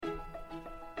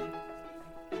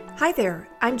Hi there,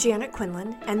 I'm Janet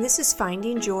Quinlan, and this is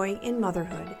Finding Joy in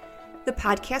Motherhood, the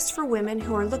podcast for women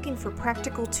who are looking for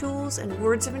practical tools and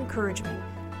words of encouragement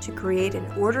to create an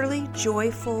orderly,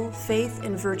 joyful, faith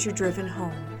and virtue-driven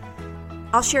home.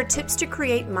 I'll share tips to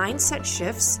create mindset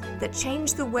shifts that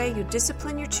change the way you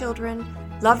discipline your children,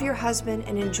 love your husband,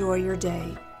 and enjoy your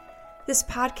day. This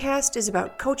podcast is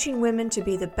about coaching women to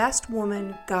be the best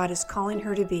woman God is calling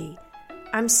her to be.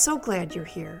 I'm so glad you're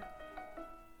here.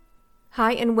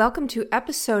 Hi, and welcome to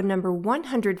episode number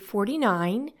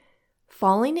 149,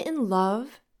 Falling in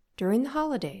Love During the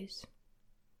Holidays.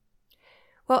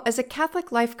 Well, as a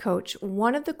Catholic life coach,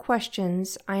 one of the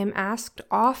questions I am asked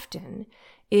often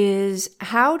is,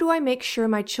 how do I make sure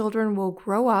my children will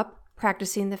grow up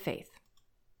practicing the faith?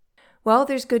 Well,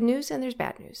 there's good news and there's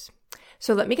bad news.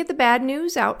 So let me get the bad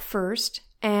news out first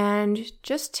and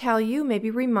just tell you,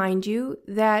 maybe remind you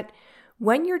that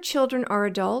when your children are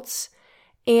adults,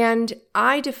 and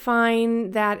I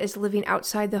define that as living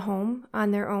outside the home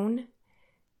on their own,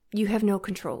 you have no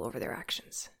control over their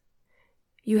actions.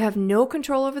 You have no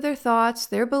control over their thoughts,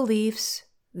 their beliefs,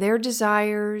 their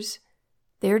desires,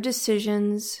 their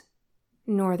decisions,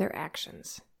 nor their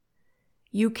actions.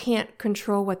 You can't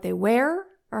control what they wear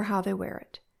or how they wear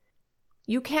it.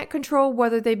 You can't control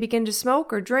whether they begin to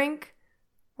smoke or drink,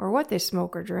 or what they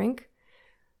smoke or drink.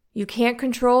 You can't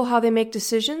control how they make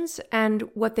decisions and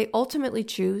what they ultimately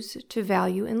choose to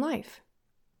value in life.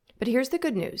 But here's the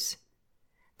good news.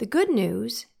 The good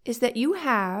news is that you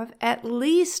have at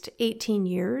least 18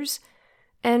 years,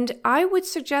 and I would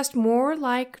suggest more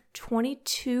like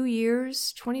 22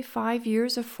 years, 25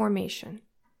 years of formation,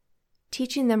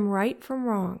 teaching them right from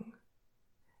wrong,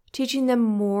 teaching them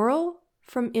moral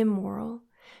from immoral,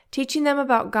 teaching them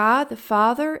about God the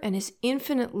Father and His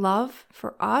infinite love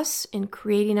for us in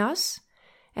creating us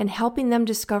and helping them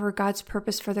discover God's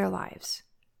purpose for their lives.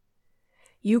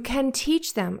 You can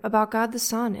teach them about God the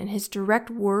Son and His direct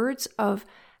words of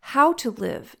how to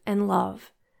live and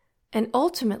love, and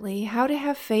ultimately how to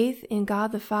have faith in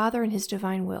God the Father and His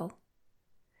divine will.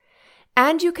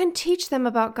 And you can teach them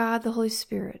about God the Holy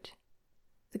Spirit,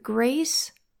 the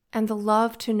grace and the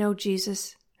love to know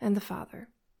Jesus and the Father.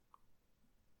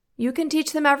 You can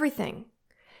teach them everything,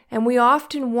 and we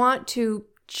often want to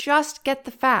just get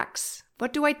the facts.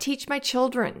 What do I teach my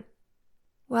children?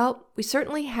 Well, we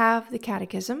certainly have the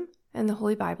Catechism and the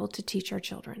Holy Bible to teach our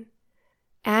children,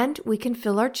 and we can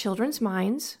fill our children's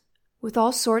minds with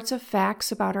all sorts of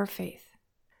facts about our faith.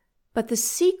 But the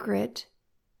secret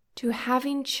to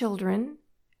having children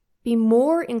be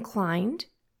more inclined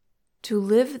to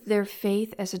live their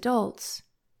faith as adults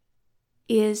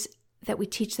is that we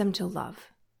teach them to love.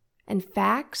 And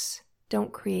facts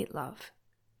don't create love.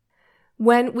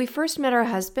 When we first met our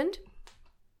husband,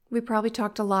 we probably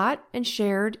talked a lot and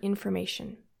shared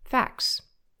information, facts,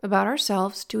 about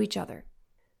ourselves to each other.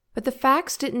 But the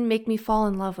facts didn't make me fall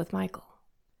in love with Michael.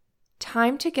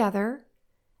 Time together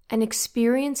and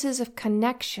experiences of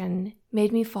connection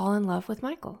made me fall in love with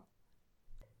Michael.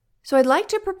 So I'd like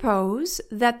to propose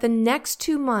that the next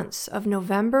 2 months of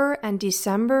November and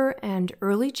December and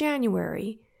early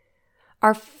January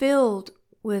are filled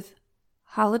with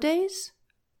holidays,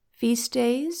 feast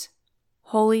days,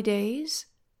 holy days,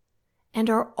 and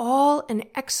are all an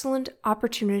excellent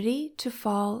opportunity to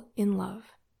fall in love.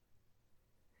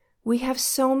 We have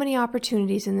so many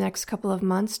opportunities in the next couple of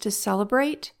months to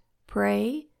celebrate,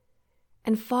 pray,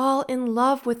 and fall in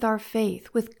love with our faith,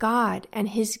 with God and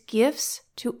His gifts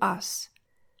to us.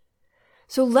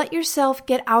 So let yourself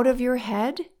get out of your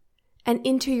head and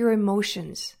into your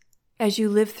emotions as you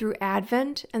live through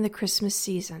Advent and the Christmas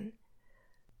season.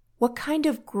 What kind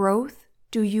of growth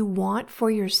do you want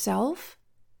for yourself?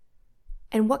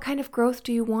 And what kind of growth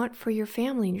do you want for your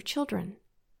family and your children?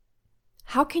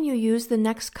 How can you use the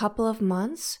next couple of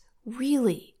months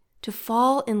really to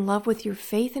fall in love with your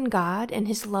faith in God and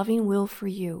His loving will for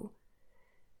you?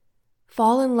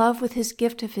 Fall in love with His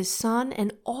gift of His Son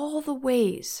and all the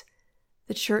ways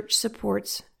the Church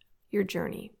supports your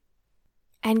journey.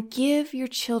 And give your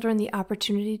children the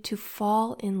opportunity to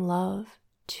fall in love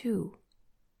too.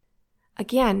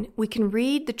 Again, we can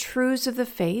read the truths of the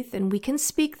faith and we can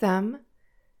speak them,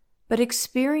 but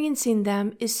experiencing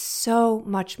them is so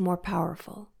much more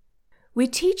powerful. We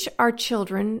teach our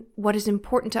children what is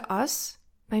important to us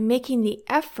by making the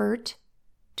effort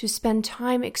to spend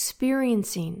time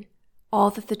experiencing all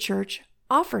that the Church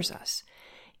offers us.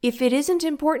 If it isn't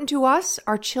important to us,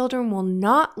 our children will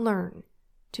not learn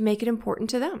to make it important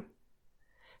to them.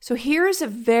 So here's a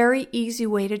very easy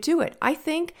way to do it. I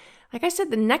think, like I said,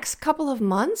 the next couple of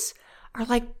months are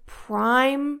like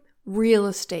prime real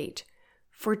estate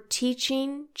for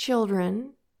teaching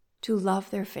children to love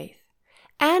their faith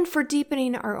and for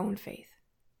deepening our own faith.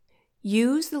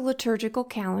 Use the liturgical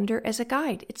calendar as a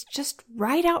guide. It's just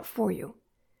right out for you.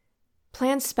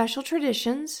 Plan special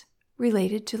traditions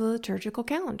related to the liturgical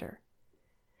calendar.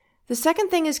 The second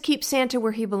thing is keep Santa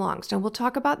where he belongs. Now, we'll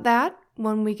talk about that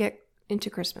when we get into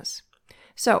Christmas.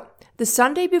 So, the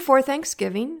Sunday before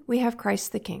Thanksgiving, we have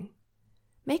Christ the King.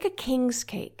 Make a king's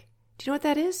cake. Do you know what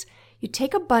that is? You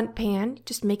take a bundt pan,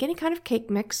 just make any kind of cake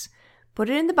mix, put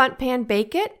it in the bundt pan,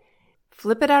 bake it,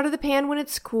 flip it out of the pan when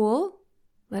it's cool,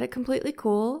 let it completely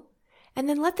cool, and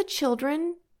then let the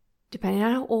children, depending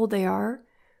on how old they are,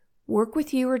 work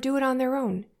with you or do it on their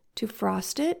own to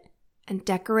frost it and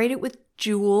decorate it with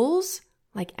jewels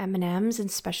like M&Ms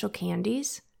and special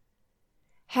candies.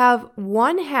 Have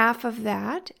one half of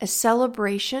that a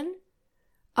celebration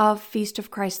of Feast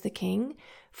of Christ the King.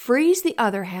 Freeze the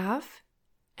other half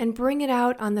and bring it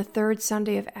out on the third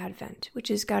Sunday of Advent,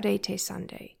 which is Gaudete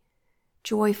Sunday.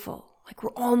 Joyful, like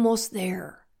we're almost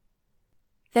there.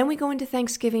 Then we go into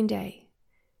Thanksgiving Day.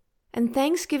 And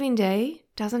Thanksgiving Day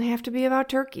doesn't have to be about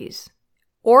turkeys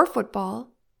or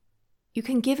football. You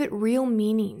can give it real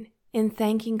meaning in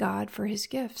thanking God for his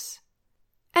gifts.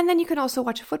 And then you can also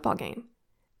watch a football game,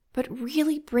 but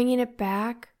really bringing it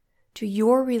back to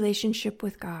your relationship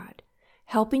with God,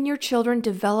 helping your children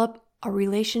develop a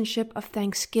relationship of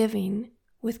thanksgiving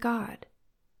with God.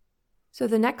 So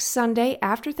the next Sunday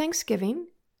after Thanksgiving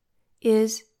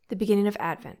is the beginning of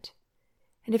Advent.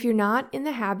 And if you're not in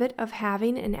the habit of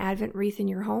having an Advent wreath in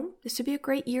your home, this would be a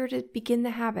great year to begin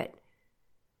the habit.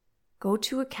 Go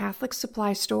to a Catholic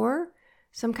supply store,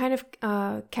 some kind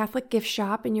of Catholic gift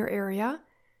shop in your area,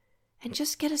 and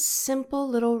just get a simple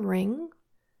little ring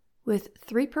with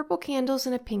 3 purple candles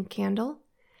and a pink candle.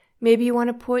 Maybe you want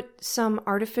to put some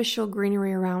artificial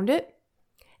greenery around it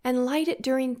and light it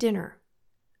during dinner,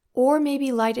 or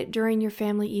maybe light it during your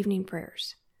family evening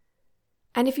prayers.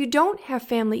 And if you don't have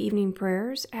family evening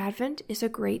prayers, Advent is a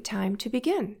great time to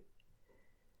begin.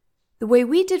 The way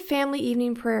we did family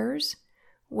evening prayers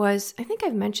was, I think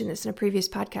I've mentioned this in a previous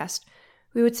podcast,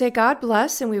 we would say God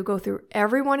bless, and we would go through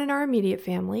everyone in our immediate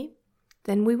family.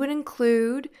 Then we would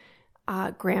include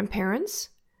grandparents.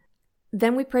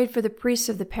 Then we prayed for the priests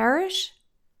of the parish,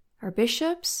 our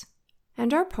bishops,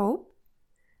 and our pope.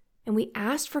 And we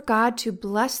asked for God to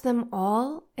bless them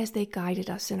all as they guided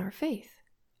us in our faith.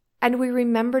 And we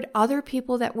remembered other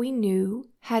people that we knew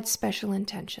had special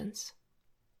intentions.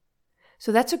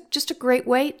 So that's just a great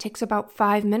way. It takes about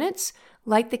 5 minutes.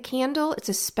 Light the candle. It's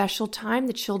a special time.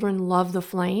 The children love the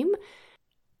flame.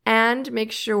 And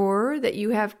make sure that you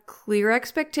have clear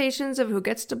expectations of who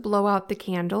gets to blow out the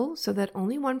candle so that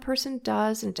only one person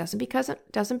does and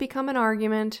it doesn't become an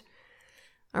argument.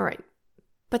 All right.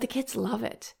 But the kids love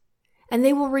it. And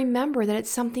they will remember that it's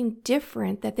something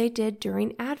different that they did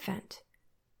during Advent.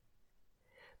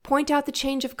 Point out the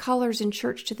change of colors in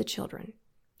church to the children.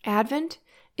 Advent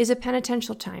is a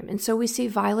penitential time, and so we see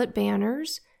violet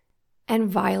banners and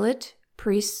violet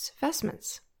priests'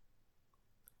 vestments.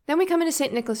 Then we come into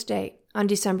St. Nicholas Day on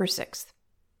December 6th.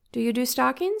 Do you do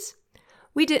stockings?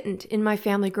 We didn't in my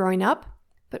family growing up,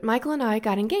 but Michael and I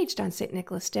got engaged on St.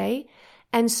 Nicholas Day,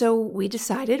 and so we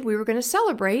decided we were going to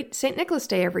celebrate St. Nicholas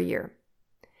Day every year.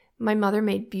 My mother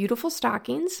made beautiful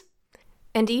stockings,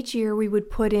 and each year we would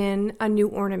put in a new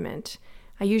ornament.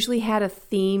 I usually had a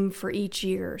theme for each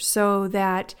year so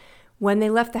that when they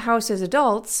left the house as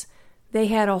adults, they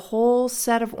had a whole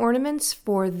set of ornaments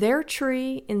for their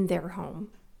tree in their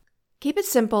home. Keep it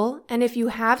simple, and if you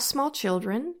have small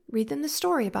children, read them the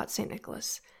story about St.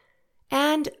 Nicholas.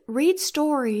 And read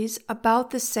stories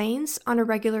about the saints on a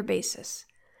regular basis.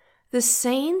 The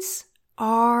saints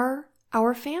are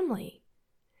our family.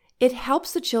 It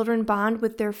helps the children bond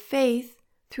with their faith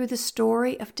through the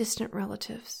story of distant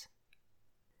relatives.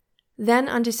 Then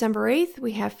on December 8th,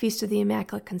 we have Feast of the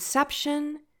Immaculate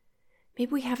Conception.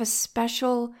 Maybe we have a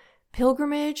special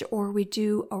pilgrimage, or we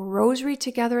do a rosary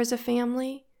together as a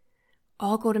family.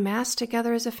 All go to Mass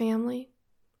together as a family.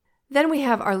 Then we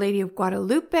have Our Lady of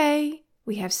Guadalupe.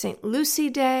 We have St. Lucy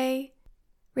Day.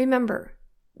 Remember,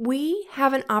 we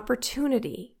have an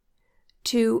opportunity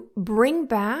to bring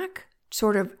back,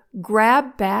 sort of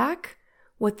grab back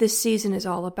what this season is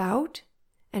all about.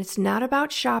 And it's not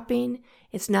about shopping.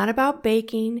 It's not about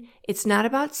baking. It's not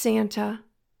about Santa.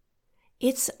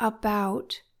 It's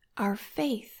about our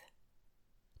faith.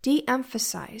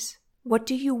 De-emphasize. What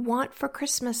do you want for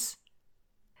Christmas?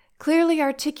 Clearly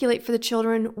articulate for the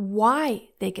children why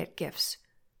they get gifts,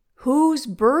 whose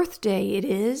birthday it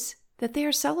is that they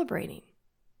are celebrating.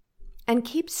 And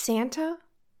keep Santa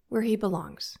where he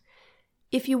belongs.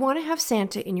 If you want to have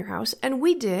Santa in your house, and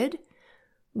we did,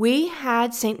 we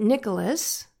had St.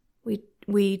 Nicholas.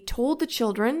 We told the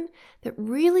children that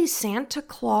really Santa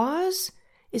Claus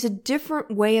is a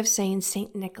different way of saying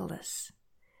St. Nicholas.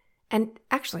 And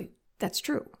actually, that's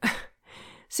true.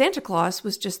 Santa Claus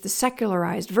was just the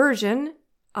secularized version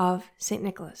of St.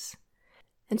 Nicholas.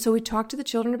 And so we talked to the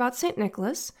children about St.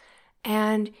 Nicholas,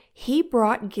 and he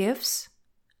brought gifts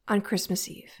on Christmas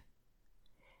Eve.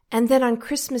 And then on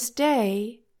Christmas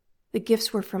Day, the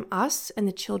gifts were from us, and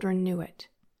the children knew it.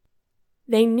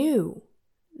 They knew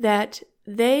that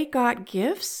they got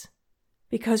gifts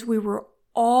because we were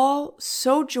all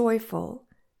so joyful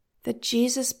that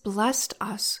Jesus blessed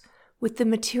us with the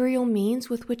material means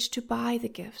with which to buy the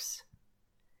gifts,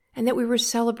 and that we were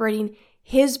celebrating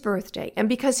his birthday. And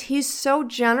because he's so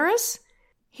generous,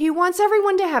 he wants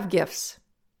everyone to have gifts.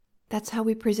 That's how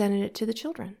we presented it to the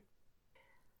children.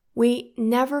 We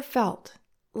never felt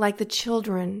like the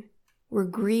children were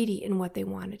greedy in what they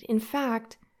wanted. In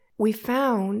fact, we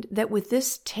found that with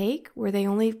this take, where they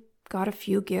only got a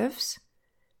few gifts,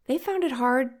 they found it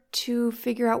hard to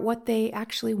figure out what they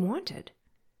actually wanted.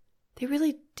 They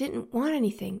really didn't want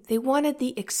anything. They wanted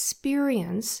the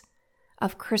experience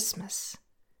of Christmas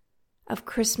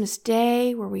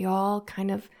Day, where we all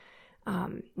kind of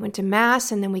went to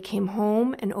Mass, and then we came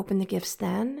home and opened the gifts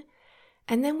then.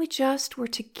 And then we just were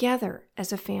together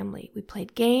as a family. We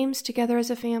played games together as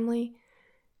a family.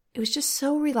 It was just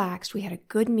so relaxed. We had a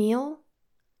good meal,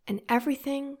 and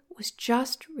everything was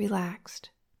just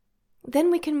relaxed. Then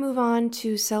we can move on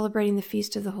to celebrating the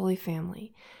Feast of the Holy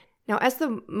Family. Now, as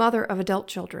the mother of adult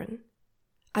children,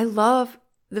 I love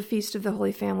the Feast of the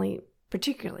Holy Family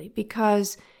particularly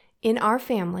because in our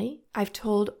family, I've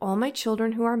told all my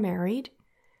children who are married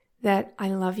that I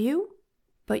love you,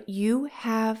 but you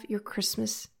have your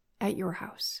Christmas at your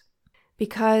house,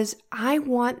 because I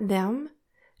want them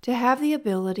to have the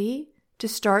ability to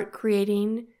start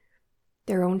creating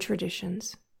their own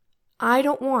traditions. I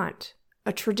don't want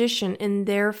a tradition in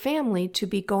their family to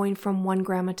be going from one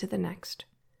grandma to the next.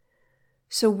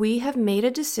 So we have made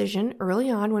a decision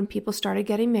early on when people started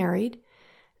getting married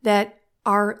that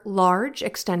our large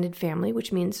extended family,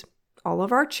 which means all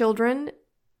of our children,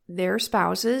 their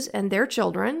spouses, and their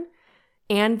children,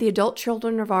 and the adult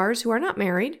children of ours who are not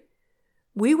married,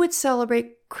 we would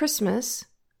celebrate Christmas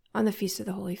on the Feast of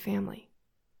the Holy Family.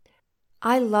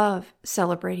 I love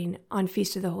celebrating on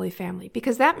Feast of the Holy Family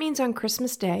because that means on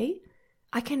Christmas Day,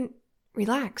 I can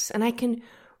relax and I can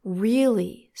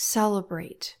really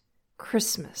celebrate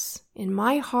Christmas in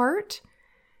my heart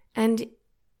and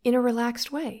in a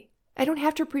relaxed way. I don't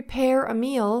have to prepare a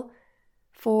meal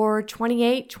for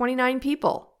 28, 29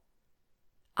 people.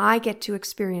 I get to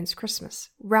experience Christmas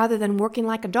rather than working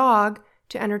like a dog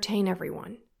to entertain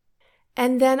everyone.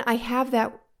 And then I have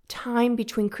that time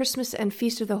between Christmas and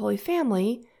Feast of the Holy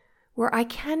Family where I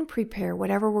can prepare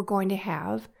whatever we're going to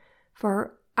have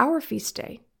for our feast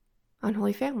day on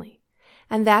Holy Family.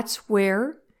 And that's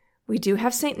where we do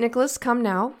have St. Nicholas come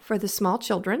now for the small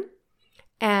children,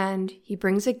 and he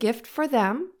brings a gift for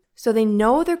them, so they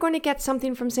know they're going to get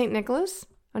something from St. Nicholas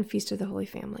on Feast of the Holy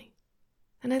Family.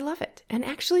 And I love it. And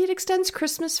actually, it extends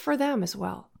Christmas for them as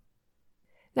well.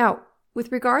 Now,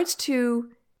 with regards to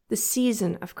the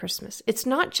season of Christmas, it's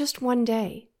not just one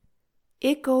day.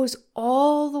 It goes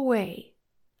all the way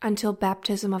until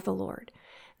baptism of the Lord.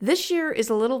 This year is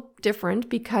a little different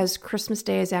because Christmas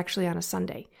Day is actually on a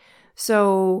Sunday.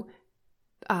 So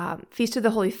Feast of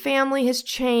the Holy Family has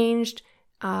changed.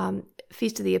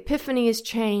 Feast of the Epiphany has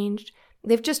changed.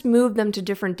 They've just moved them to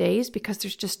different days because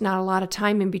there's just not a lot of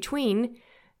time in between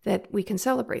that we can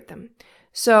celebrate them.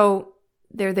 So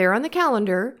they're there on the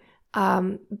calendar,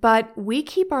 but we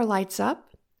keep our lights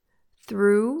up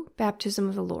through baptism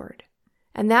of the Lord.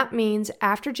 And that means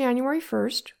after January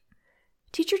 1st,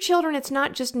 teach your children it's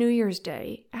not just New Year's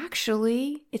Day.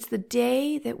 Actually, it's the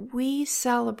day that we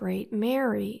celebrate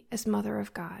Mary as Mother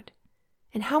of God.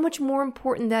 And how much more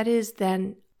important that is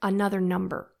than another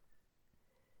number.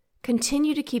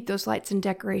 Continue to keep those lights and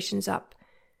decorations up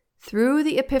through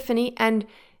the Epiphany, and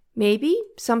maybe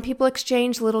some people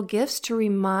exchange little gifts to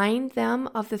remind them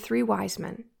of the three wise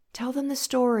men. Tell them the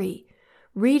story.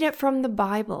 Read it from the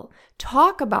Bible.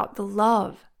 Talk about the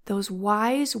love those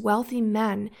wise, wealthy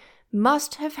men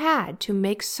must have had to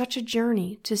make such a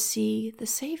journey to see the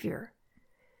Savior.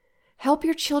 Help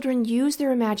your children use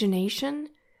their imagination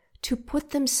to put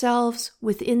themselves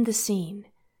within the scene.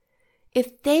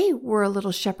 If they were a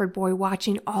little shepherd boy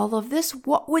watching all of this,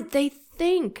 what would they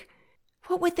think?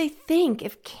 What would they think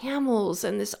if camels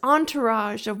and this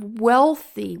entourage of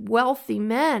wealthy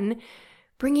men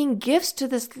bringing gifts to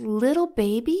this little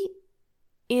baby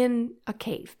in a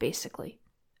cave, basically?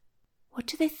 What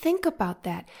do they think about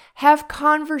that? Have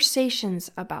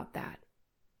conversations about that.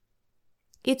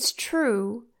 It's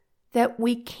true that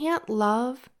we can't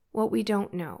love what we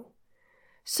don't know.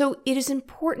 So it is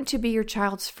important to be your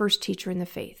child's first teacher in the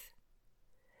faith.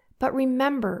 But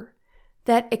remember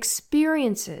that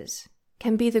experiences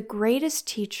can be the greatest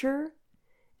teacher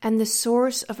and the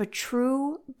source of a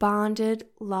true bonded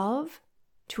love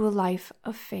to a life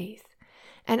of faith.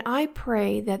 And I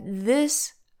pray that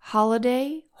this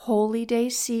holiday, holy day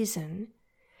season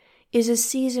is a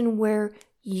season where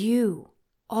you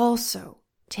also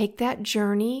take that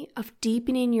journey of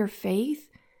deepening your faith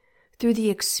through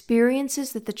the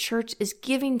experiences that the church is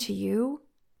giving to you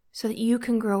so that you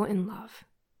can grow in love.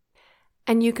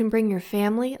 And you can bring your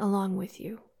family along with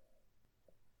you.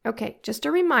 Okay, just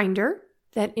a reminder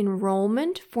that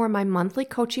enrollment for my monthly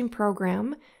coaching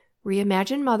program,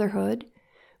 Reimagine Motherhood,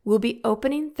 will be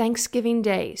opening Thanksgiving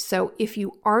Day. So if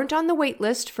you aren't on the wait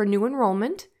list for new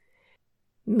enrollment,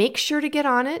 make sure to get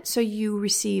on it so you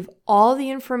receive all the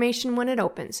information when it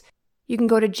opens. You can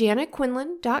go to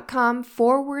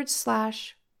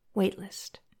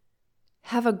janetquinlan.com/waitlist.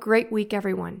 Have a great week,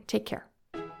 everyone. Take care.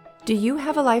 Do you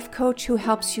have a life coach who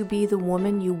helps you be the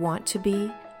woman you want to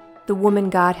be, the woman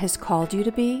God has called you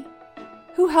to be?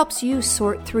 Who helps you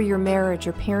sort through your marriage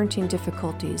or parenting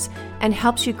difficulties and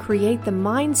helps you create the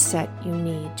mindset you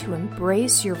need to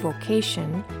embrace your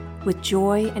vocation with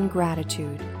joy and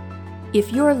gratitude?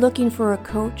 If you're looking for a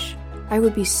coach, I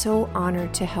would be so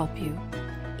honored to help you.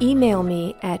 Email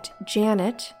me at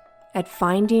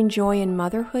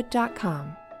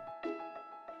janet@findingjoyinmotherhood.com.